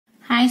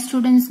Hi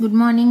students, good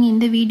morning. In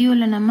the video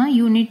la nama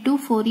unit 2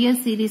 Fourier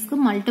series ku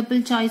multiple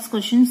choice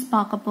questions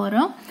paaka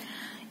porom.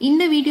 In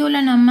the video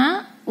la nama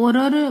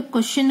ஒரு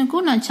question ku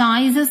na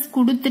choices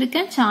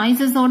kuduthirken,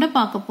 choices oda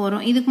paaka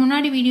porom. idhukku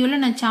munadi video la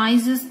na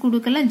choices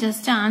kudukala,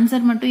 just answer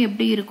mattum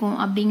eppadi irukum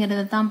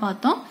அப்படிங்கறத தான்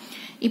பார்த்தோம்.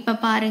 இப்ப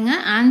பாருங்க,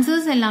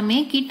 answers எல்லாமே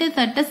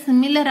கிட்டத்தட்ட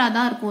சிமிலரா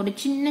தான் இருக்கும். ஒரு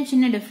சின்ன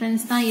சின்ன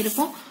டிஃபரன்ஸ் தான்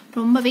இருக்கும்.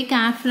 ரொம்பவே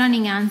கேர்ஃபுல்லா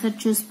நீங்க ஆன்சர்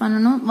சூஸ்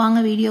பண்ணனும்.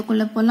 வாங்க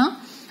வீடியோக்குள்ள போலாம்.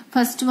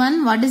 First one,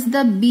 what is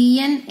the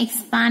Bn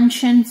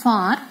expansion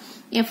for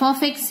f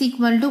of x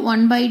equal to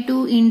 1 by 2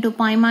 into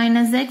pi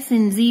minus x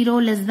in 0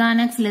 less than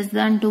x less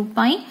than 2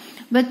 pi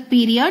with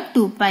period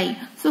 2 pi.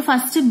 So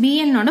first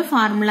Bn oda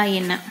formula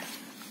enna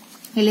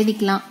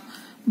எழுதிக்கலாம்.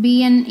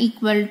 Bn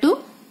equal to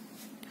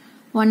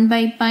 1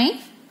 by pi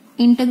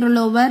integral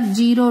over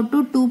 0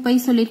 to 2 pi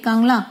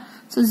சொல்லிருக்காங்களா?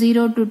 So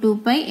 0 to 2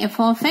 pi f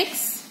of x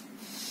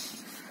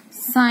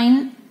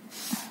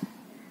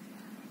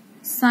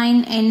sin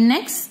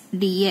nx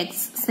dx.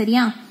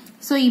 சரியா?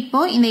 So இப்போ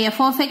இந்த f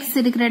of x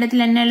இருக்கிற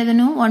இடத்துல என்ன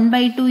எழுதணும்? 1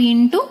 by 2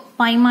 into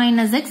pi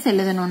minus x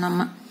எழுதணும்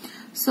நம்ம.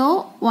 So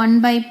 1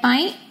 by pi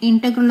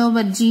integral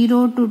over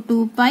 0 to 2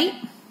 pi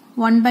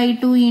 1 by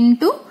 2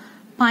 into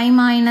pi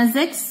minus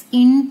x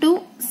into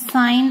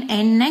sin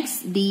nx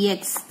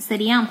dx.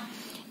 சரியா?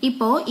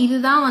 இப்போ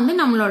இதுதான் வந்து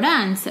நம்மளோட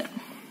ஆன்சர்.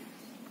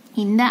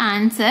 இந்த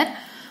ஆன்சர்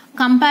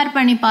கம்பேர்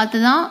பண்ணி பார்த்து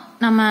தான்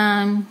நம்ம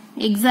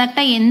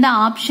எக்ஸாக்டா எந்த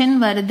ஆப்ஷன்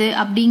வருது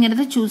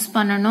அப்படிங்கறத சூஸ்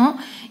பண்ணணும்.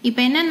 இப்போ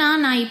என்னன்னா,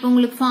 நான் இப்போ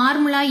உங்களுக்கு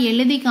ஃபார்முலா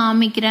எழுதி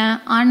காமிக்கிறேன்.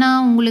 ஆனா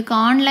உங்களுக்கு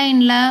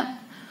ஆன்லைன்ல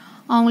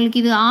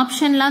அவங்களுக்கு இது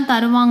ஆப்ஷன்லாம்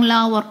தருவாங்களா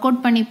ஒர்க்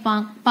அவுட் பண்ணி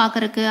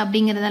பாக்குறதுக்கு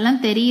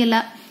அப்படிங்கறதெல்லாம் தெரியல.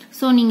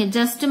 சோ நீங்க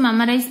ஜஸ்ட்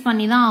மெமரைஸ்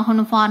பண்ணி தான்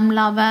ஆகணும்.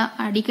 ஃபார்முலாவை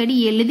அடிக்கடி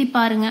எழுதி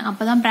பாருங்க.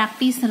 அப்பதான்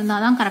பிராக்டிஸ்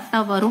இருந்தாதான்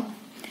கரெக்டா வரும்.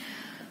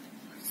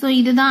 சோ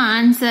இதுதான்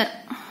ஆன்சர்.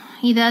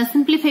 இத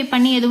சிம்பிளிஃபை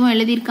பண்ணி எதுவும்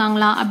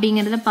எழுதிருக்காங்களா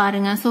அப்படிங்கறத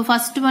பாருங்க. சோ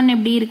ஃபர்ஸ்ட் ஒன்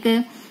எப்படி இருக்கு?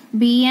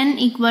 Bn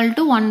equal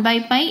to 1 by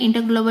pi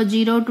integral over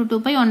 0 to 2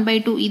 pi 1 by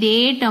 2. இதே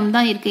term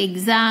தான் இருக்கு.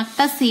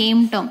 எக்ஸாக்ட்டா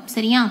சேம் term.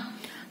 சரியா?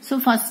 சோ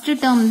ஃபர்ஸ்ட்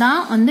term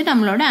தான் வந்து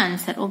நம்மளோட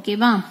ஆன்சர்.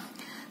 ஓகேவா?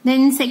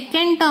 தென்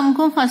செகண்ட்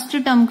டேர்ம்க்கும் ஃபர்ஸ்ட்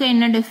டேர்ம்க்கும்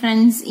என்ன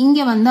டிஃபரன்ஸ்?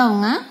 இங்க வந்து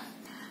அவங்க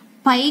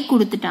பை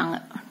கொடுத்துட்டாங்க.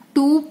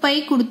 2 பை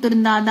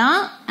கொடுத்திருந்தாதான்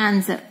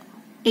ஆன்சர்.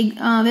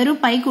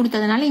 வெறும் பை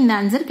கொடுத்ததுனால இந்த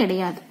ஆன்சர்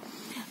கிடையாது.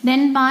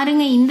 தென்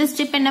பாருங்க, இந்த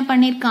ஸ்டெப் என்ன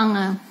பண்ணிருக்காங்க?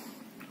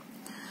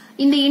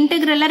 இந்த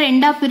இன்டெகிரல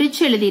ரெண்டா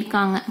பிரிச்சு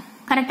எழுதிருக்காங்க.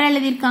 கரெக்டா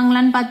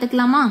எழுதிருக்காங்களான்னு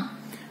பாத்துக்கலாமா?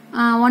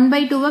 1 by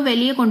 2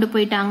 வெளியே கொண்டு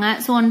போயிட்டாங்க.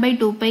 So 1 by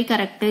 2 pi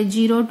correct.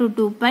 0 to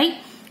 2 pi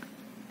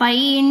pi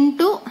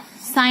into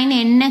sin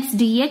nx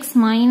dx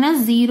minus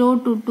 0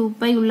 to 2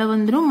 pi உள்ள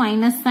வந்துரும்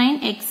minus sin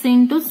x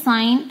into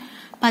sin.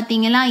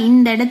 பாத்தீங்களா,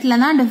 இந்த இடத்துல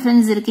தான்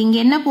டிஃபரன்ஸ் இருக்கு. இங்க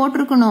என்ன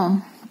போட்டிருக்கணும்?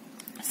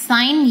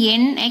 sin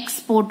nx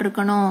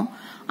போட்டிருக்கணும்.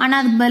 ஆனா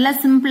அது பதிலா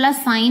சிம்பிளா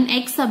sin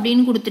x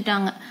அப்படின்னு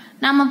கொடுத்துட்டாங்க.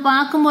 நம்ம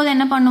பார்க்கும்போது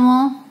என்ன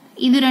பண்ணுவோம்?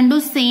 இது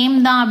ரெண்டும் சேம்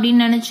தான்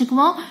அப்படின்னு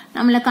நினைச்சுக்குவோம்.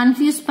 நம்மள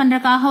கன்ஃபியூஸ்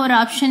பண்றதுக்காக ஒரு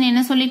ஆப்ஷன்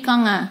என்ன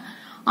சொல்லிருக்காங்க?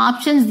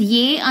 ஆப்ஷன்ஸ்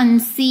A and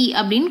C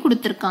அப்படின்னு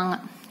கொடுத்திருக்காங்க.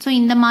 சோ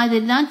இந்த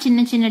மாதிரி தான்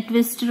சின்ன சின்ன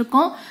ட்விஸ்ட்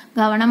இருக்கும்.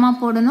 கவனமா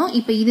போடணும்.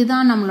 இப்ப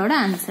இதுதான் நம்மளோட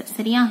ஆன்சர்.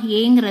 சரியா?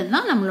 ஏங்கிறது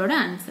தான் நம்மளோட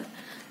ஆன்சர்.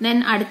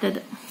 தென்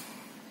அடுத்தது,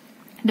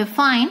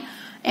 define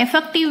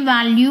effective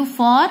value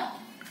for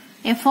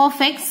f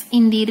of x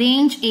in the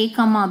range a,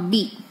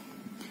 b.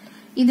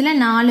 இதுல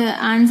 4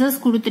 ஆன்சர்ஸ்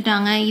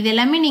கொடுத்துட்டாங்க. இது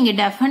எல்லாமே நீங்க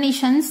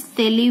டெஃபினிஷன்ஸ்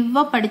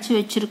தெளிவா படிச்சு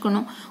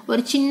வச்சிருக்கணும்.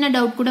 ஒரு சின்ன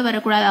டவுட் கூட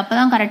வரக்கூடாது.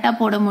 அப்பதான் கரெக்டா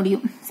போட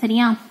முடியும்.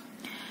 சரியா?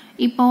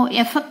 இப்போ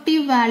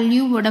எஃபெக்டிவ்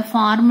வேல்யூவோட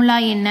ஃபார்முலா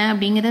என்ன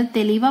அப்படிங்கறத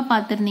தெளிவா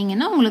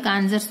பாத்திருந்தீங்கன்னா உங்களுக்கு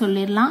ஆன்சர்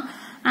சொல்லிடலாம்.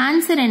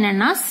 ஆன்சர்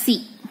என்னன்னா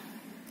C.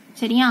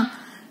 சரியா?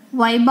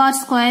 y bar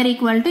square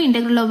equal to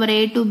integral over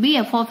a to b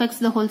f of x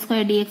the whole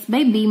square dx by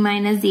b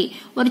minus a.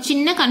 ஒரு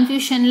சின்ன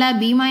கன்ஃபியூஷன்ல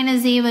b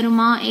minus a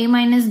வருமா a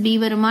minus b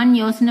வருமான்னு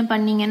யோசனை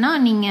பண்ணீங்கன்னா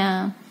நீங்க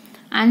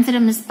ஆன்சரை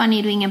மிஸ்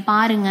பண்ணிடுவீங்க.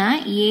 பாருங்க,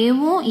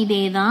 ஏவும்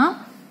இதேதான்,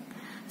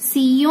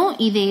 சியும்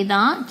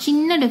இதேதான்.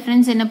 சின்ன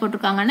டிஃபரன்ஸ் என்ன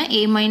போட்டிருக்காங்கன்னா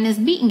a minus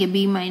b, இங்க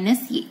b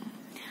minus a.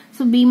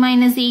 So b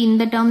minus a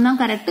இந்த டேர்ம் தான்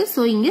கரெக்ட்.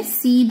 சோ இங்க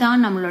c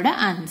தான் நம்மளோட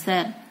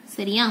ஆன்சர்.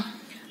 சரியா?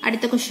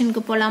 அடுத்த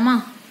क्वेश्चनக்கு போலாமா?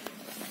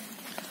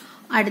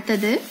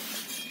 அடுத்தது,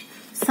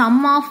 sum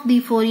of the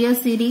Fourier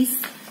series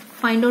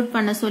find out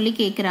பண்ண சொல்லி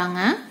கேக்குறாங்க.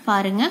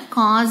 பாருங்க,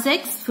 cos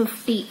x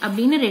 50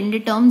 அப்படின்னு ரெண்டு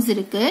டேர்ம்ஸ்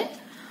இருக்கு.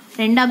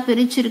 ரெண்டா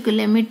பிரிச்சிருக்கு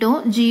லிமிட்டும்.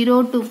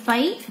 0 to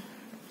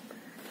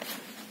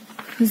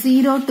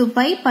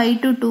pi pi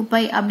to 2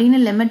 pi அப்படின்னு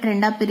லிமிட்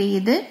ரெண்டா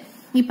பிரியுது.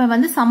 இப்ப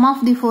வந்து sum of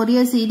the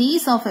Fourier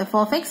series of f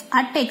of x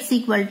at x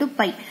equal to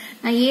pi.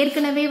 நான்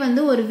ஏற்கனவே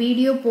வந்து ஒரு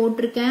வீடியோ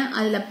போட்டிருக்கேன்.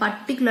 அதுல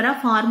பர்டிகுலரா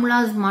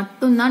ஃபார்முலாஸ்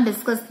மட்டும் தான்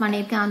டிஸ்கஸ்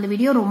பண்ணிருக்கேன். அந்த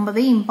வீடியோ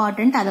ரொம்பவே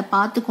இம்பார்ட்டன்ட். அதை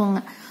பாத்துக்கோங்க.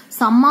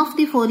 Some of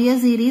the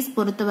Fourier series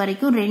பொறுத்த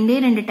வரைக்கும்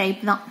ரெண்டு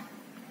டைப் தான்.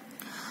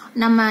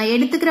 நம்ம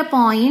எடுத்துக்கிற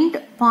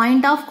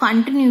பாயிண்ட் ஆஃப்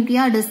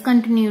கண்டினியூட்டியா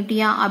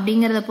டிஸ்கண்டினியூட்டியா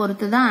அப்படிங்கறத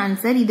பொறுத்து தான்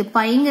ஆன்சர். இது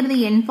பைங்கிறது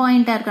என்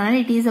பாயிண்டா இருக்கனால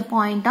it is a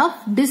point of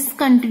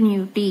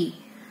discontinuity.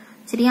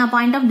 சரியா?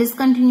 பாயிண்ட் ஆஃப்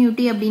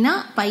டிஸ்கண்டினியூட்டி அப்படின்னா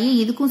பையை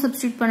இதுக்கும்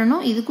சப்ஸ்டியூட்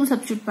பண்ணணும், இதுக்கும்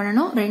சப்ஸ்டியூட்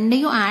பண்ணணும்.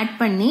 ரெண்டையும் ஆட்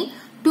பண்ணி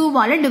 2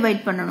 வால டிவைட்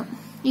பண்ணணும்.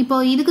 இப்போ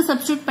இதுக்கு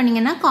சப்ஸ்டியூட்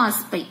பண்ணீங்கன்னா cos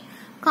pi,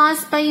 cos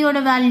pi ஓட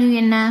வேல்யூ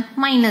என்ன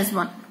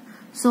 -1.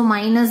 so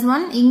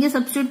 -1 இங்க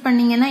சப்ஸ்டிட்யூட்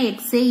பண்ணீங்கன்னா x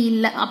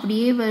இல்ல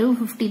அப்படியே வெறும்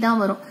 50 தான்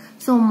வரும்.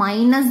 so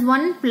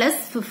 -1 plus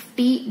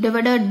 50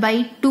 divided by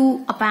 2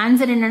 அப்ப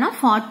ஆன்சர் என்னன்னா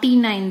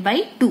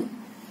 49/2.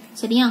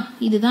 சரியா,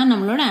 இதுதான்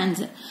நம்மளோட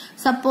ஆன்சர்.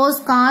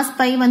 சப்போஸ் cos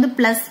pi வந்து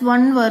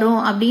 +1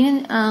 வரும் அப்படின்னு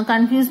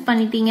கன்ஃபியூஸ்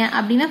பண்ணிட்டீங்க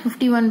அப்படின்னா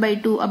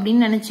 51/2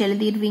 அப்படின்னு நினைச்சு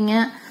எழுதிடுவீங்க.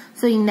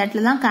 சோ இந்த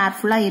இடத்துல தான்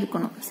கேர்ஃபுல்லா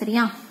இருக்கணும்.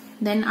 சரியா,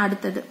 தென்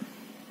அடுத்தது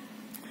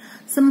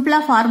சிம்பிளா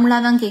ஃபார்முலா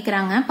தான்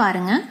கேக்குறாங்க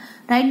பாருங்க.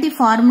 Right the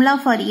formula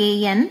for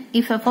an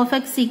if f of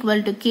x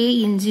equal to k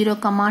in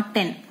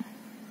 0,10.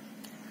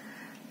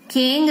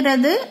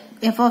 kங்கிறது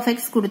f of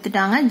x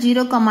கொடுத்துட்டாங்க,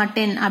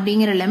 0,10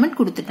 அப்படிங்கிற லிமிட்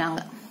கொடுத்துட்டாங்க.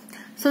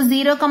 சோ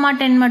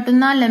 0,10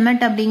 மட்டும்தான்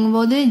லிமிட்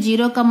அப்படிங்கும்போது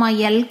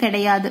 0,l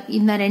கிடையாது,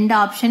 இந்த ரெண்டு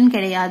ஆப்ஷன்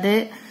கிடையாது.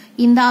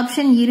 இந்த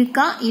ஆப்ஷன்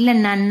இருக்கா இல்ல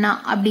நன்னா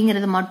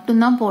அப்படிங்கறது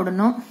மட்டும்தான்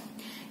போடணும்.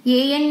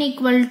 an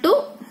equal to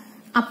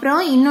அப்புறம்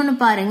இன்னொன்னு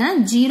பாருங்க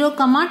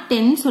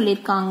 0,10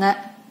 சொல்லிருக்காங்க.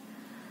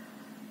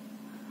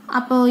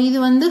 அப்போ இது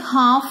வந்து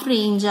ஹாஃப்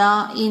ரேஞ்சா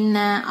என்ன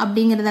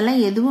அப்படிங்கறதெல்லாம்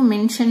எதுவும்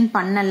மென்ஷன்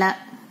பண்ணல.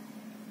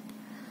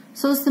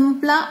 சோ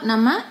சிம்பிளா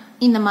நம்ம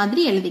இந்த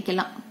மாதிரி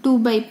எழுதிக்கலாம்.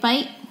 2/pi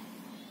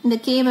இந்த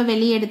கேவை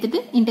வெளியே எடுத்துட்டு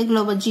integral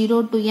over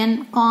 0 to n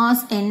cos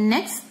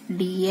nx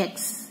dx.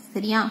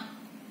 சரியா,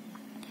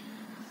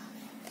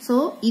 சோ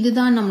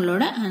இதுதான்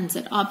நம்மளோட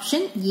ஆன்சர்.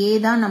 ஆப்ஷன் ஏ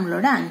தான்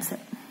நம்மளோட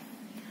ஆன்சர்.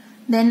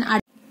 தென்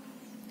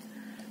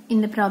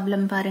இந்த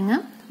ப்ராப்ளம் பாருங்க.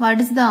 what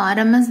is the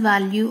RMS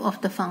value of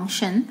the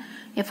function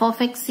f of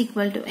x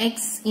equal to x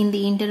in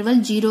the interval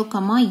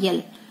 0,l.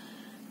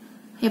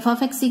 f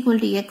of x equal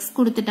to x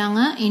கொடுத்துட்டாங்க,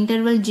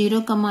 interval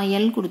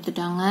 0,l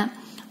கொடுத்துட்டாங்க.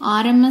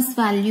 RMS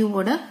value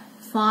ஓட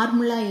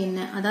formula என்ன,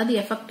 அதாவது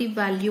effective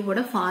value ஓட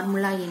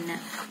formula என்ன?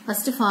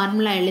 First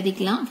formula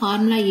எழுதிக்கலாம்.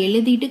 Formula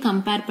எழுதிட்டு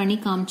compare பண்ணி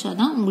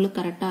காமிச்சாதான் உங்களுக்கு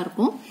கரெக்டா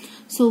இருக்கும்.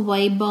 சோ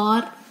y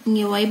bar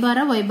இங்க y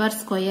பாரா y bar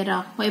ஸ்கொயரா,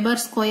 y bar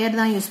square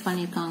தான் யூஸ்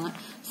பண்ணிருக்காங்க.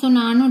 சோ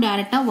நானும்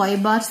டைரக்டா y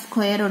bar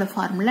ஸ்கொயர் ஓட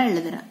ஃபார்முலா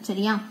எழுதுறேன்.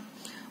 சரியா,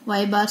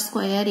 y bar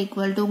square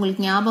equal to,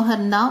 உங்களுக்கு ஞாபகம்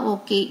இருந்தா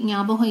ஓகே,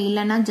 ஞாபகம்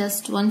இல்லனா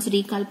ஜஸ்ட் ஒன்ஸ்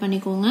ரீகால்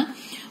பண்ணிக்கோங்க.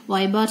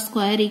 y bar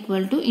square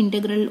equal to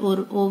integral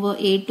over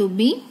a to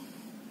b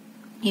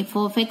f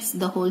of x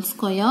the whole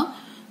square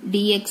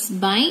dx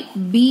by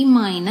b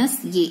minus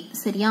a.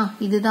 சரியா,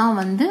 இதுதான்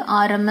வந்து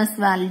RMS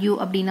வேல்யூ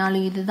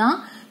அப்படினாலும் இதுதான்,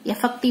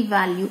 எஃபெக்டிவ்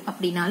வேல்யூ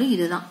அப்படினாலும்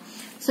இதுதான்.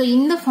 சோ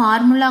இந்த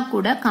ஃபார்முலா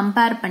கூட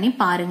கம்பேர் பண்ணி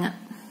பாருங்க.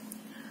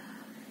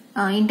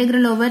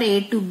 integral over a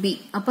to b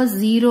அப்ப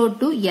 0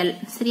 to l.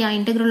 சரியா,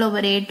 integral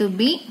over a to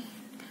b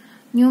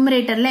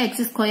நியூமரேட்டர்ல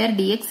x square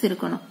dx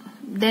இருக்கணும்.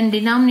 then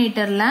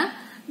denominatorல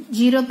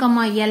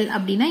 0,l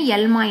அப்படின்னா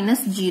l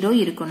minus 0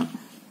 இருக்கணும்.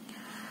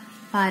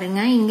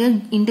 பாருங்க, இங்க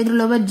integral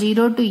over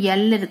 0 to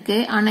l இருக்கு,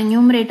 ஆனா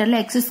நியூமரேட்டர்ல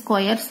x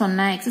ஸ்கொயர்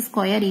சொன்ன x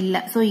ஸ்கொயர் இல்ல.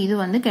 சோ இது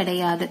வந்து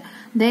கிடையாது.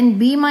 then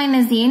b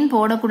minus a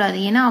போடக்கூடாது,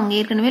 ஏன்னா அவங்க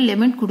ஏற்கனவே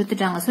லிமிட்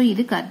கொடுத்துட்டாங்க. சோ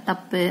இது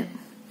தப்பு.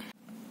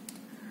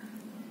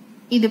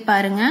 இது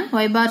பாருங்க,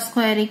 y bar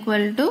square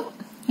equal to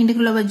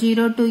integral over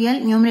 0 to l,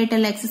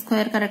 நியூமரேட்டர்ல x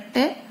square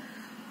correct,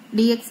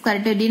 dx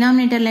correct,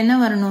 டினாமினேட்டர்ல என்ன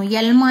வரணும்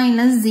l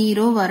minus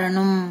 0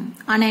 வரணும்.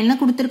 ஆனா என்ன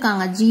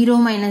கொடுத்திருக்காங்க 0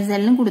 minus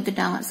l னு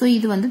கொடுத்துட்டாங்க. சோ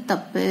இது வந்து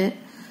தப்பு.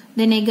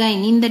 then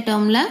again இந்த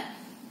டேர்ம்ல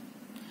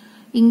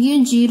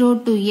இங்கேயும் 0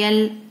 to l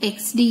x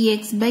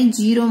dx by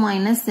 0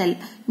 minus l,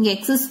 இங்க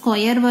x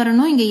ஸ்கொயர்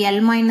வரணும், இங்க l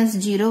minus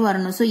 0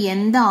 வரணும். சோ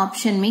எந்த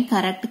ஆப்ஷனுமே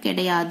கரெக்ட்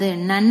கிடையாது,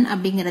 நன்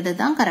அப்படிங்கிறது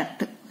தான்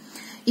கரெக்ட்.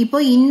 இப்போ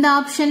இந்த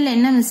ஆப்ஷன்ல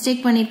என்ன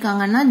மிஸ்டேக்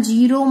பண்ணிருக்காங்கன்னா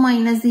 0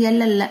 minus l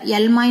அல்ல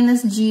l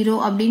minus 0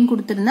 அப்படின்னு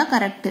கொடுத்திருந்தா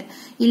கரெக்ட்.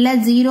 இல்ல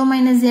 0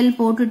 minus l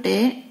போட்டுட்டு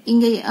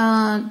இங்க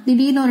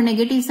திடீர்னு ஒரு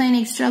நெகட்டிவ் சைன்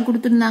எக்ஸ்ட்ரா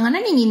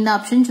கொடுத்திருந்தாங்கன்னா நீங்க இந்த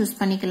ஆப்ஷன் சூஸ்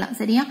பண்ணிக்கலாம்.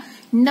 சரியா,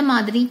 இந்த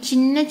மாதிரி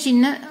சின்ன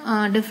சின்ன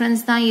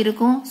டிஃபரன்ஸ் தான்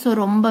இருக்கும். சோ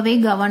ரொம்பவே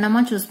கவனமா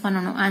சூஸ்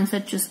பண்ணணும்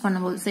ஆன்சர் சூஸ்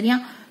பண்ணும்போது. சரியா,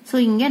 சோ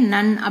இங்க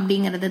நன்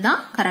அப்படிங்கிறது தான்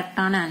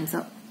கரெக்டான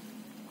ஆன்சர்.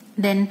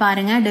 தென்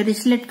பாருங்க,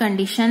 டிரிச்லெட்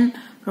கண்டிஷன்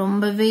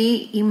ரொம்பவே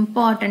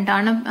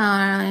இம்பார்ட்டன்டான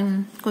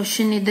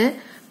கொஸ்டின். இது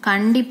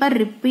கண்டிப்பா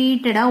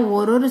ரிப்பீட்டடா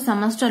ஒரு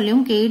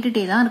செமஸ்டர்லயும்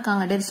கேட்டுட்டே தான்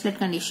இருக்காங்க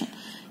டிரிச்லெட் கண்டிஷன்.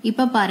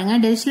 இப்ப பாருங்க,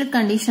 டிரிச்லெட்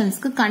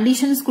கண்டிஷன்ஸ்க்கு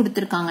கண்டிஷன்ஸ்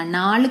கொடுத்திருக்காங்க,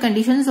 4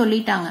 கண்டிஷன்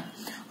சொல்லிட்டாங்க.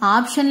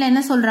 ஆப்ஷன்ல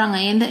என்ன சொல்றாங்க,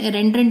 எந்த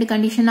ரெண்டு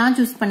கண்டிஷனா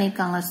சூஸ்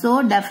பண்ணிருக்காங்க. சோ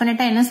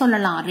டெஃபினட்டா என்ன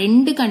சொல்லலாம்,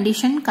 2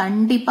 கண்டிஷன்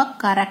கண்டிப்பா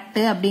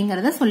கரெக்ட்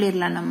அப்படிங்கறத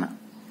சொல்லிடலாம் நம்ம.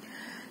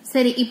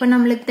 சரி, இப்ப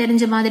நம்மளுக்கு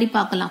தெரிஞ்ச மாதிரி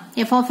பார்க்கலாம்.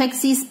 f of x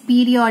is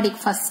periodic.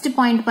 First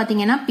point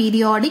பாத்தீங்கன்னா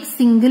periodic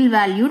single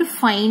valued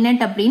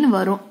finite அப்படின்னு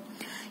வரும்.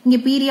 இங்க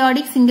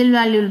periodic single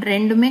valued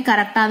ரெண்டுமே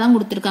கரெக்டா தான்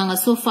கொடுத்திருக்காங்க.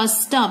 சோ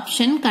ஃபர்ஸ்ட்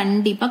ஆப்ஷன்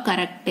கண்டிப்பா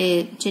கரெக்ட்.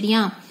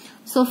 சரியா,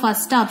 சோ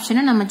ஃபர்ஸ்ட்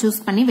ஆப்ஷனை நம்ம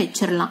சூஸ் பண்ணி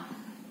வச்சிடலாம்.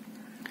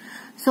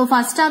 சோ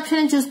ஃபர்ஸ்ட்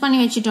ஆப்ஷனை சூஸ் பண்ணி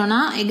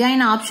வச்சிட்டோம்னா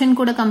எகைன் ஆப்ஷன்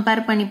கூட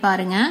கம்பேர் பண்ணி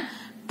பாருங்க.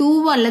 2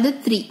 அல்லது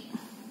 3,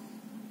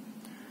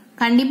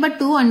 கண்டிப்பா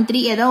 2 and 3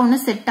 ஏதோ ஒன்னு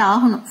செட்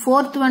ஆகணும்.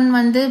 ஃபோர்த் ஒன்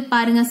வந்து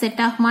பாருங்க செட்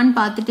ஆகுமான்னு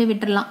பார்த்துட்டு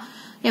விட்டுறலாம்.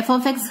 f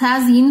of x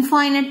has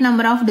infinite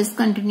number of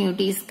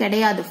discontinuities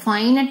கிடையாது,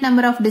 finite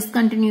number of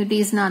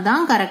discontinuitiesனா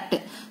தான் கரெக்ட்.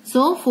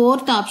 சோ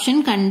ஃபோர்த்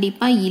ஆப்ஷன்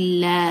கண்டிப்பா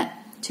இல்ல.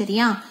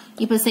 சரியா,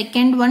 இப்ப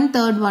second one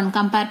third one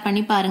compare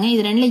பண்ணி பாருங்க.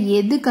 இது ரெண்டுல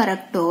எது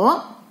கரெக்டோ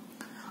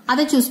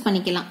அதை சூஸ்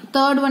பண்ணிக்கலாம்.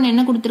 தேர்ட் ஒன்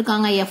என்ன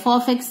கொடுத்திருக்காங்க, f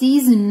of x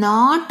is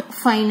not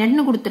finite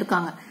னு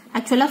கொடுத்திருக்காங்க.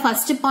 ஆக்சுவலா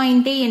ஃபர்ஸ்ட்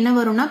பாயிண்டே என்ன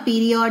வரும்னா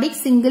பீரியாடிக்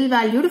சிங்கிள்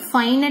வேல்யூட்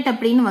ஃபைனட்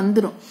அப்படின்னு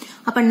வந்துரும்.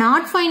 அப்ப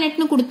நாட்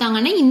ஃபைனட்னு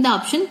கொடுத்தாங்கன்னா இந்த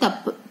ஆப்ஷன்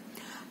தப்பு.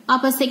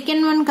 அப்ப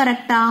செகண்ட் ஒன்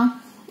கரெக்டா,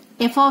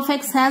 f of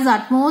x has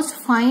at most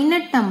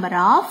finite number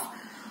of,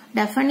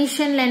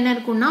 டெஃபினிஷன்ல என்ன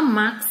இருக்கும்னா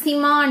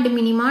மேக்ஸிமா அண்ட்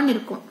மினிமான்னு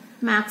இருக்கும்.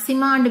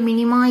 Maxima and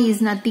minima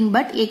is nothing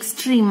but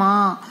எக்ஸ்ட்ரீமா.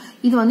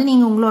 இது வந்து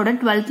நீங்க உங்களோட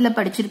 12th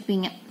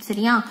படிச்சிருப்பீங்க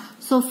சரியா.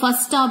 So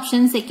first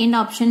option second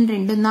option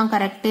ரெண்டும் தான்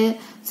கரெக்ட்.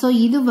 சோ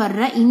இது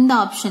வர்ற இந்த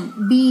ஆப்ஷன்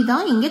பி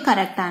தான் இங்க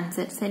கரெக்ட்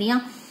ஆன்சர் சரியா.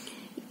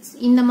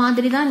 இந்த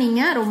மாதிரி தான்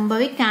நீங்க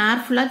ரொம்பவே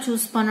கேர்ஃபுல்லா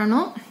சூஸ்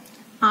பண்ணணும்.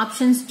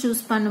 ஆப்ஷன்ஸ்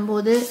சூஸ்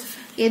பண்ணும்போது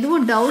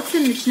எதுவும் டவுட்ஸ்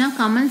இருந்துச்சுன்னா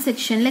கமெண்ட்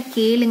செக்ஷன்ல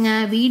கேளுங்க.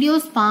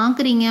 வீடியோஸ்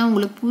பாக்குறீங்க,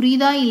 உங்களுக்கு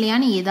புரியுதா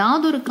இல்லையான்னு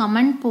ஏதாவது ஒரு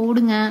கமெண்ட்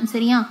போடுங்க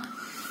சரியா.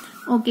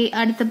 ஓகே,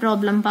 அடுத்த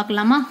ப்ராப்ளம்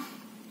பார்க்கலாமா.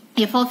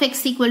 f of x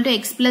equal to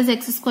x plus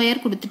x square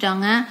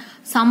கொடுத்துட்டாங்க.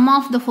 sum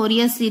of the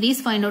Fourier series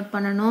find out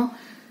பண்ணணும்.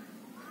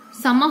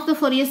 sum of the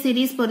Fourier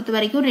series பொறுத்த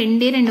வரைக்கும்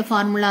ரெண்டு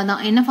ஃபார்முலா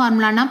தான். என்ன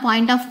ஃபார்முலானா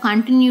பாயிண்ட் ஆஃப்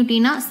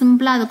கண்டினியூட்டினா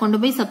சிம்பிளா அதை கொண்டு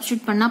போய்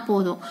சப்ஸ்டியூட் பண்ணா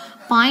போதும்.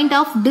 பாயிண்ட்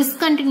ஆஃப்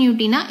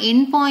டிஸ்கண்டினியூட்டினா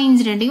எண்ட்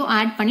பாயிண்ட்ஸ் ரெண்டையும்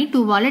ஆட் பண்ணி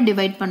 2வால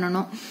டிவைட்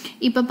பண்ணணும்.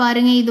 இப்ப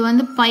பாருங்க, இது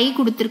வந்து பை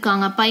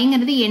கொடுத்திருக்காங்க.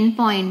 பைங்கிறது end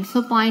point. So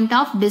point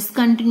of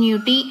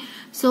discontinuity.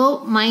 So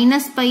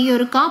minus by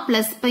இருக்கா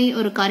பிளஸ் பை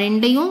இருக்கா,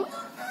 ரெண்டையும்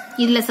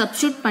இதுல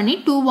சப்ஸ்டியூட் பண்ணி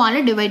 2வால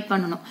டிவைட்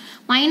பண்ணணும்.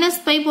 மைனஸ்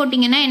பை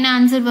போட்டீங்கன்னா என்ன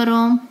ஆன்சர்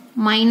வரும்,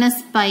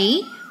 minus by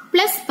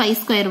plus by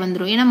square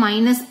வந்துடும். ஏன்னா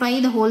minus by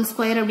the whole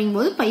square அப்படிங்கும்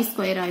போது பை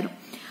ஸ்கொயர் ஆயிரும்.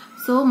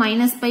 சோ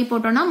மைனஸ் பை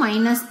போட்டோம்னா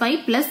minus by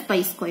plus by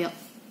square,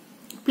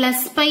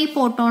 plus by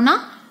போட்டோம்னா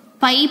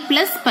பை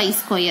பிளஸ் பை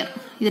ஸ்கொயர்.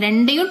 இது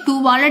ரெண்டையும்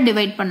 2வால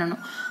டிவைட்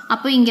பண்ணணும்.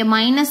 அப்போ இங்க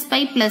மைனஸ் பை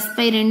பிளஸ்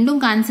பை ரெண்டும்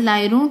கேன்சல்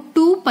ஆயிரும்.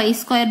 2 பை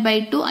ஸ்கொயர் பை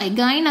 2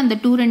 அகைன் அந்த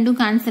 2 ரெண்டும்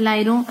கேன்சல்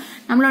ஆயிரும்.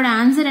 நம்மளோட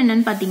ஆன்சர்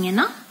என்னன்னு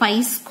பாத்தீங்கன்னா பை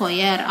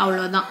ஸ்கொயர்.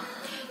 அவ்வளவுதான்.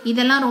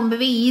 இதெல்லாம்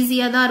ரொம்பவே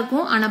ஈஸியா தான்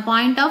இருக்கும். ஆனா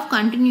பாயிண்ட் ஆஃப்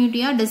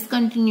கண்டினியூட்டியா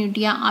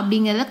டிஸ்கண்டினியூட்டியா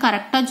அப்படிங்கறத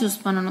கரெக்டா சூஸ்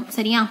பண்ணணும்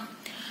சரியா.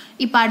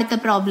 இப்ப அடுத்த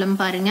ப்ராப்ளம்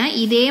பாருங்க.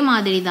 இதே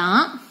மாதிரி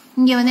தான்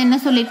இங்க வந்து என்ன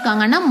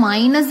சொல்லிருக்காங்கன்னா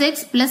மைனஸ்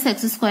எக்ஸ் பிளஸ்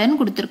எக்ஸ்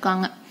ஸ்கொயர்னு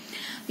கொடுத்திருக்காங்க.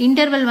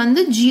 இன்டர்வல்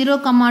வந்து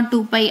 0,2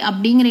 பை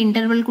அப்படிங்கிற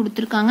இன்டர்வல்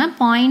கொடுத்திருக்காங்க.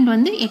 பாயிண்ட்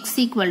வந்து x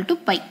ஈக்குவல் டு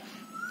பை.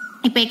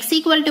 இப்ப x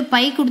ஈக்குவல் டு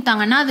பை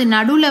கொடுத்தாங்கன்னா அது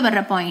நடுவுல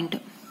வர்ற பாயிண்ட்.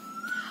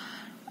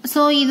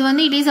 சோ இது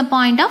வந்து it is a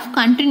point of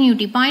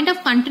continuity. Point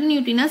of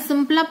கண்டினியூட்டினா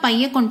சிம்பிளா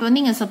பைய கொண்டு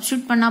வந்து இங்க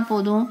சப்ஸ்டியூட் பண்ணா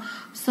போதும்.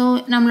 சோ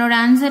நம்மளோட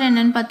ஆன்சர்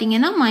என்னன்னு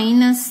பாத்தீங்கன்னா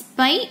minus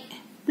by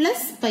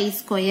plus by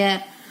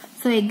square.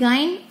 So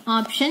again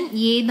option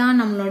A தான்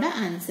நம்மளோட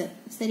ஆன்சர்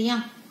சரியா.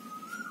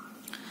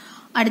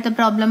 அடுத்த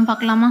ப்ராப்ளம்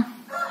பார்க்கலாமா.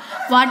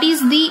 What is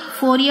the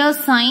Fourier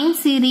sine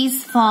series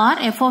for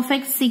f of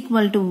x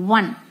equal to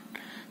 1?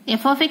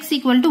 f of x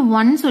equal to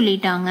 1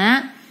 சொல்லிட்டாங்க.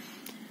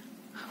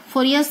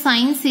 Fourier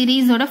sine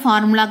series ஓட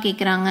formula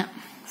கேக்குறாங்க.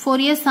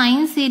 Fourier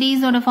sine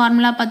series ஓட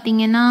formula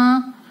பாத்தீங்கன்னா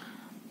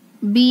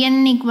bn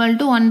equal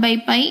to 1 by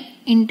pi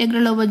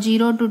integral over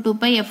 0 to 2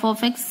 pi f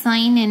of x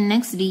sin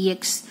nx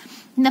dx.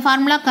 இந்த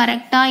formula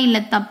கரெக்டா இல்ல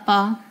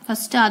தப்பா,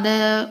 first அத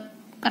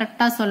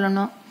கரெக்டா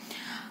சொல்லணும்.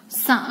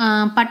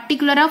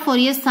 பர்டிகுலரா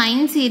Fourier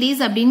sine series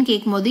அப்படின்னு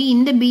கேட்கும்போது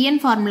இந்த bn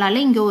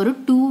ஃபார்முலால இங்க ஒரு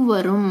 2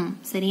 வரும்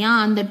சரியா.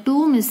 அந்த 2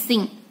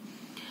 மிஸ்ஸிங்.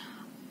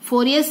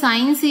 Fourier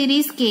sine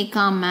series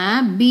கேட்காம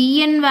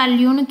bn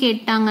வேல்யூன்னு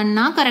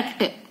கேட்டாங்கன்னா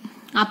கரெக்ட்.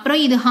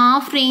 அப்புறம் இது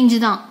ஹாஃப் ரேஞ்ச்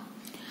தான்.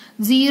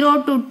 0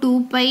 to 2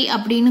 பை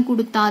அப்படின்னு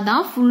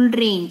கொடுத்தாதான் ஃபுல்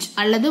ரேஞ்ச்,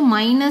 அல்லது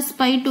minus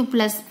by to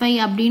plus by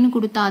அப்படின்னு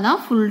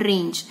கொடுத்தாதான் ஃபுல்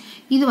ரேஞ்ச்.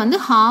 இது வந்து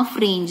ஹாஃப்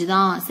ரேஞ்ச்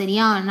தான்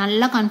சரியா.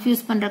 நல்லா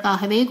கன்ஃபியூஸ்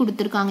பண்றதுக்காகவே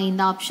கொடுத்திருக்காங்க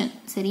இந்த ஆப்ஷன்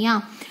சரியா.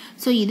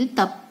 சோ இது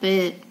தப்பு.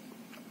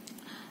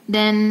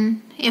 தென்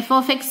f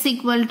of x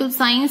equal to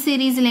sin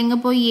series எங்க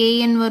போய்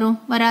an வரும்,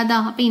 வராதா.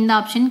 அப்ப இந்த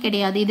ஆப்ஷன்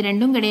கிடையாது. இது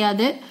ரெண்டும்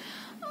கிடையாது.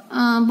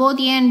 both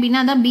a and b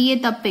னா தான் ba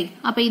தப்பு.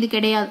 அப்ப இது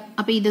கிடையாது.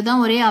 அப்ப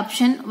இதுதான் ஒரே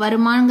ஆப்ஷன்.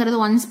 வருமானங்கிறது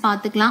ஒன்ஸ்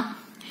பாத்துக்கலாம்.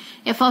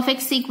 f of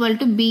x equal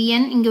to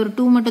bn, இங்க ஒரு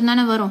 2 மட்டும்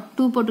தானே வரும்.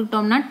 2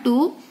 போட்டுக்கிட்டோம்னா 2,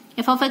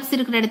 f of x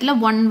இருக்கிற இடத்துல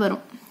 1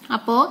 வரும்.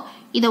 அப்போ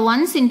இத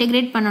ஒன்ஸ்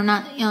இன்டெகிரேட் பண்ணோம்னா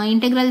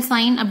இன்டெகிரல்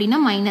சைன் அப்படின்னா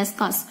minus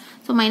cos.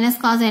 So minus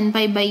cos n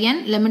by by n,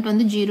 limit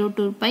வந்து 0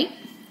 to பை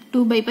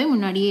 2 பை பை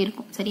முன்னாடியே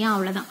இருக்கும் சரியா.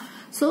 அவ்வளவுதான்.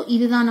 சோ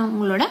இதுதான்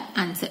உங்களோட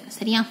ஆன்சர்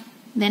சரியா.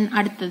 தென்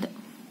அடுத்தது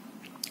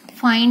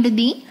find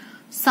the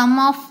sum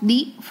of the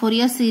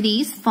Fourier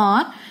series for,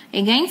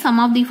 again sum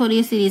of the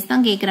Fourier series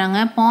தான் கேக்குறாங்க.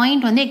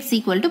 பாயிண்ட் வந்து x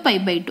equal to pi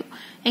by 2.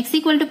 x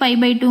equal to pi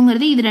by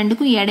 2ங்கிறது இது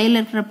ரெண்டுக்கும் இடையில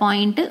இருக்கிற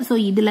பாயிண்ட். சோ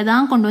இதுல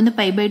தான் கொண்டு வந்து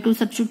pi by 2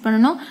 சப்ஸ்டிட்யூட்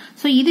பண்ணணும்.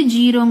 சோ இது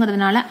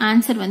 0ங்கிறதுனால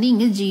ஆன்சர் வந்து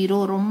இங்க 0.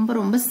 ரொம்ப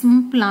ரொம்ப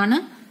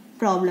சிம்பிளான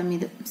ப்ராப்ளம்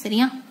இது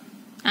சரியா.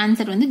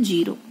 ஆன்சர் வந்து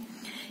 0.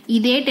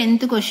 இதே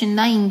 10th क्वेश्चन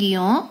தான்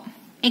இங்கேயும்.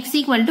 x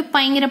equal to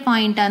பைங்கிற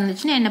பாயிண்டா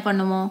இருந்துச்சுன்னா என்ன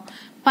பண்ணுவோம்,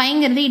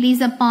 பைங்கிறது it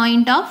is a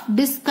point of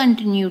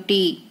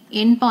discontinuity,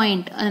 end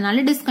point,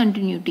 அதனால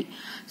discontinuity.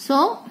 சோ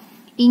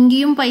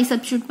இங்கேயும் பை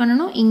சப்ஸ்டிட்யூட்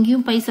பண்ணணும்,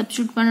 இங்கேயும் பை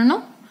சப்ஸ்டிட்யூட்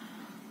பண்ணணும்,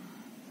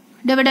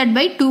 டிவைடட்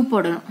பை 2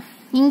 போடணும்.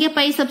 இங்க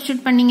பை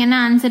சப்ஸ்டிட்யூட் பண்ணீங்கன்னா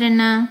ஆன்சர்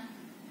என்ன,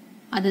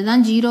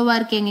 அதுதான் 0வா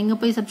இருக்கு. எங்க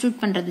போய்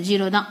சப்ஸ்டிட்யூட் பண்றது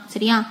 0 தான்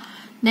சரியா.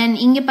 தென்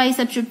இங்க பை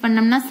சப்ஸ்டிட்யூட்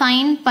பண்ணோம்னா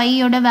sin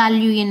பையோட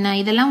வேல்யூ என்ன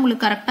இதெல்லாம்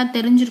உங்களுக்கு கரெக்டா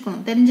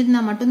தெரிஞ்சிருக்கணும்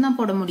தெரிஞ்சிருந்தா மட்டும் தான்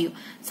போட முடியும்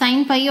sin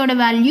பையோட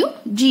வேல்யூ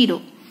 0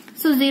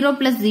 சோ 0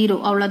 plus 0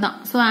 அவ்வளவுதான்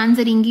சோ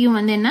ஆன்சர் இங்கேயும்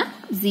வந்து என்ன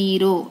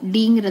 0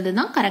 டிங்கிறது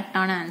தான்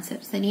கரெக்டான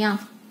ஆன்சர் சரியா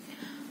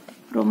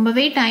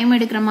ரொம்பவே டைம்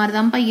எடுக்கிற மாதிரி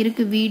தான்ப்பா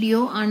இருக்கு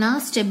வீடியோ ஆனா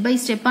ஸ்டெப் பை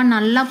ஸ்டெப்பா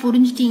நல்லா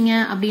புரிஞ்சிட்டீங்க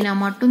அப்படின்னா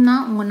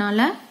மட்டும்தான்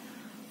உங்களால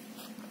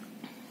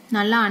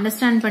நல்லா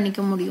அண்டர்ஸ்டாண்ட்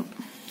பண்ணிக்க முடியும்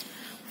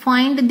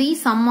find the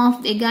sum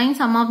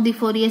of the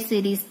Fourier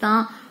series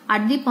தான்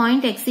at the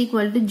point x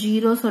equal to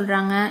 0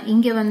 சொல்றாங்க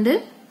இங்க வந்து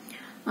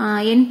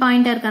end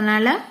point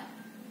இருக்கனால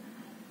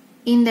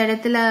இந்த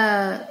இடத்துல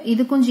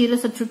இதுக்கும் 0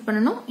 சப்ஸ்டிட்யூட்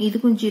பண்ணனும்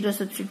இதுக்கும் 0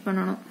 சப்ஸ்டிட்யூட்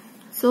பண்ணனும்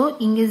சோ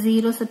இங்க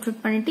 0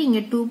 சப்ஸ்டிட்யூட் பண்ணிட்டு இங்க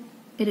 2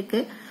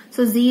 இருக்கு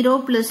சோ 0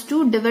 plus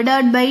 2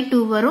 divided by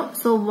 2 வரும்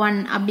சோ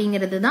 1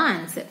 அப்படிங்கிறது தான்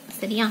ஆன்சர்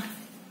சரியா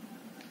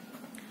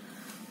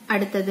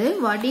அடுத்தது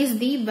what is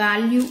the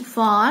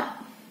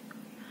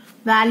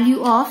value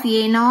of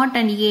a0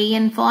 and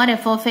an for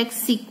f of x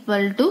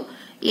equal to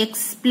x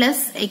plus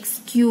x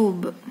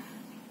cube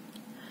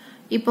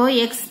இப்போ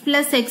x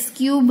plus x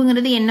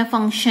cubeங்கிறது என்ன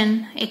function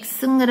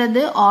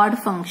xங்கிறது odd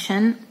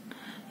function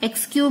x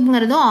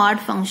cubeங்கிறது odd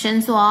function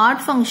so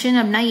odd function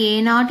அப்படினா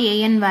a0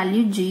 an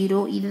value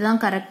 0 இதுதான்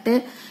correct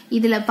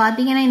இதுல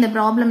பாத்தீங்கன்னா இந்த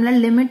ப்ராப்ளம்ல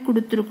limit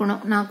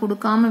கொடுத்திருக்கணும் நான்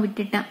கொடுக்காம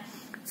விட்டுட்டேன்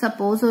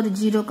சப்போஸ் ஒரு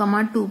 0,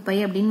 2π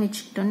அப்படினு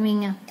வெச்சிட்டோம்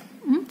வீங்க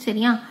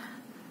சரியா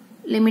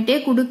லிமிட்டே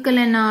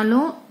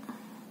கொடுக்கலனாலும்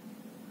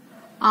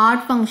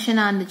ஆட்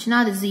ஃபங்க்ஷனா இருந்துச்சுனா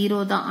அது 0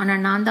 தான் ஆனா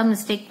நான் தான்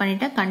மிஸ்டேக்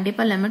பண்ணிட்டேன்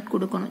கண்டிப்பா லிமிட்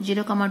கொடுக்கணும்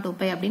 0,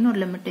 2π அப்படினு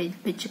ஒரு லிமிட்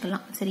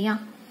வெச்சுக்கலாம் சரியா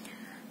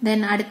then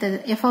அடுத்தது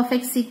f of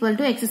x equal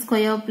to x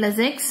square plus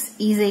x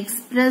is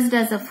expressed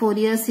as a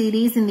Fourier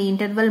series in the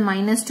interval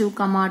 -2,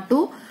 2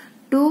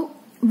 to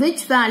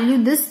which value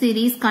this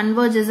series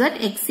converges at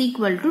x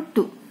equal to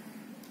 2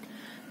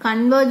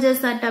 converges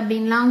at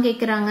அப்படின்லாம்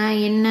கேக்குறாங்க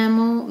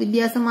என்னமோ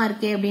வித்தியாசமா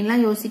இருக்கே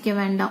அப்படின்லாம் யோசிக்க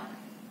வேண்டாம்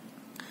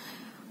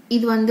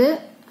இது வந்து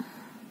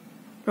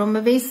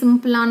ரொம்பவே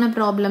சிம்பிளான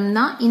ப்ராப்ளம்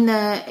தான் இந்த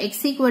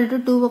x equal to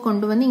 2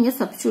 கொண்டு வந்து இங்க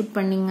சப்ஸ்டிட்யூட்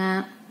பண்ணீங்க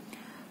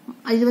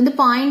இது வந்து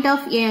பாயிண்ட்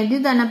ஆஃப் இது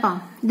தானப்பா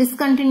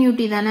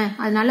டிஸ்கண்டினியூட்டி தானே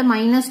அதனால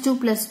 -2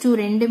 plus 2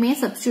 ரெண்டுமே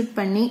சப்ஸ்டிட்யூட்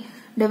பண்ணி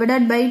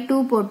டிவைடட் பை 2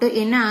 போட்டு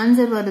என்ன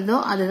ஆன்சர் வருதோ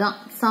அதுதான்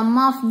சம்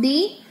ஆஃப் தி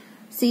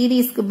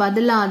சீரீஸ்க்கு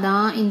பதிலா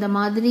தான் இந்த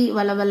மாதிரி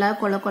வளவல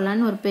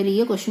கொலன்னு ஒரு பெரிய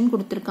क्वेश्चन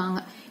கொடுத்திருக்காங்க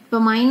இப்போ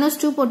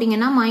 -2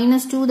 போட்டீங்கன்னா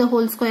 -2 the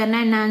whole square னா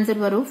என்ன ஆன்சர்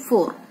வரும்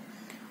 4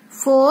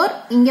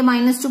 இங்க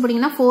 -2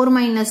 போட்டீங்கன்னா 4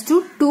 - 2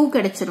 2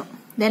 கிடைச்சிரும்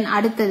தென்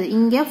அடுத்தது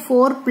இங்க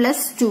 4 plus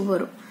 2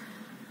 வரும்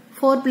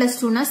 4 plus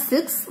 2 னா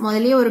 6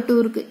 முதல்லயே ஒரு 2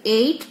 இருக்கு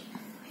 8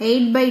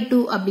 by 2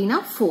 அப்படினா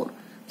 4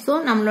 சோ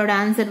நம்மளோட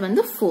ஆன்சர்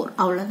வந்து 4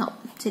 அவ்வளவுதான்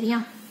சரியா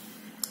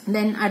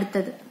தென்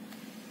அடுத்தது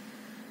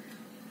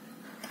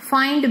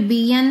find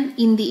bn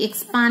in the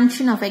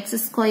expansion of x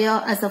square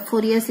as a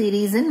Fourier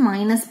series in -π,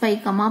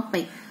 π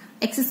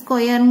x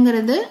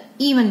squareங்கிறது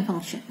even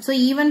function so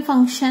even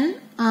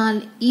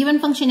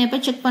function எப்ப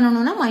செக்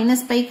பண்ணனும்னா -π,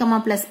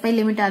 +π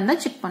லிமிட்டா இருந்தா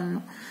செக்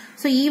பண்ணனும்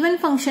சோ ஈவன்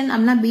ஃபங்க்ஷன்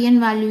அப்படினா bn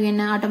வேல்யூ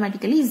என்ன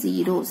ஆட்டோமேட்டிக்கலி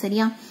 0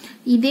 சரியா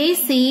இதே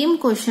சேம்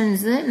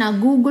क्वेश्चंस நான்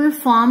கூகுள்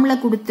ஃபார்ம்ல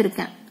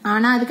கொடுத்திருக்கேன்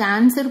ஆனா அதுக்கு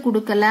ஆன்சர்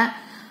கொடுக்கல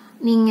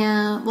நீங்க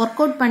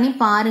வொர்க் அவுட் பண்ணி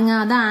பாருங்க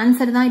அதான்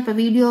ஆன்சர் தான் இப்ப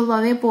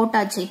வீடியோவாவே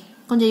போட்டாச்சே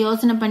கொஞ்சம்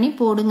யோசனை பண்ணி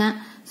போடுங்க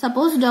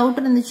சப்போஸ் டவுட்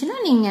இருந்துச்சுன்னா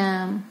நீங்க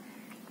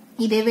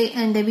இதேவே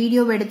இந்த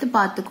வீடியோவை எடுத்து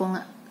பாத்துக்கோங்க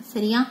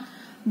சரியா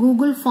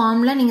கூகுள்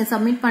ஃபார்ம்ல நீங்க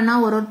சப்மிட் பண்ணா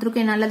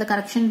ஒருத்தருக்கு என்னால அதை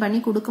கரெக்ஷன் பண்ணி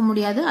கொடுக்க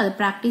முடியாது அது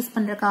பிராக்டிஸ்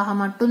பண்றதுக்காக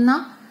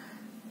மட்டும்தான்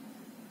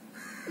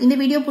இந்த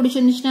வீடியோ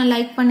பிடிச்சிருந்துச்சுன்னா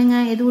லைக் பண்ணுங்க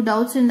எதுவும்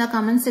டவுட்ஸ் இருந்தா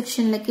கமெண்ட்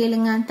செக்ஷன்ல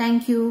கேளுங்க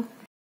தேங்க்யூ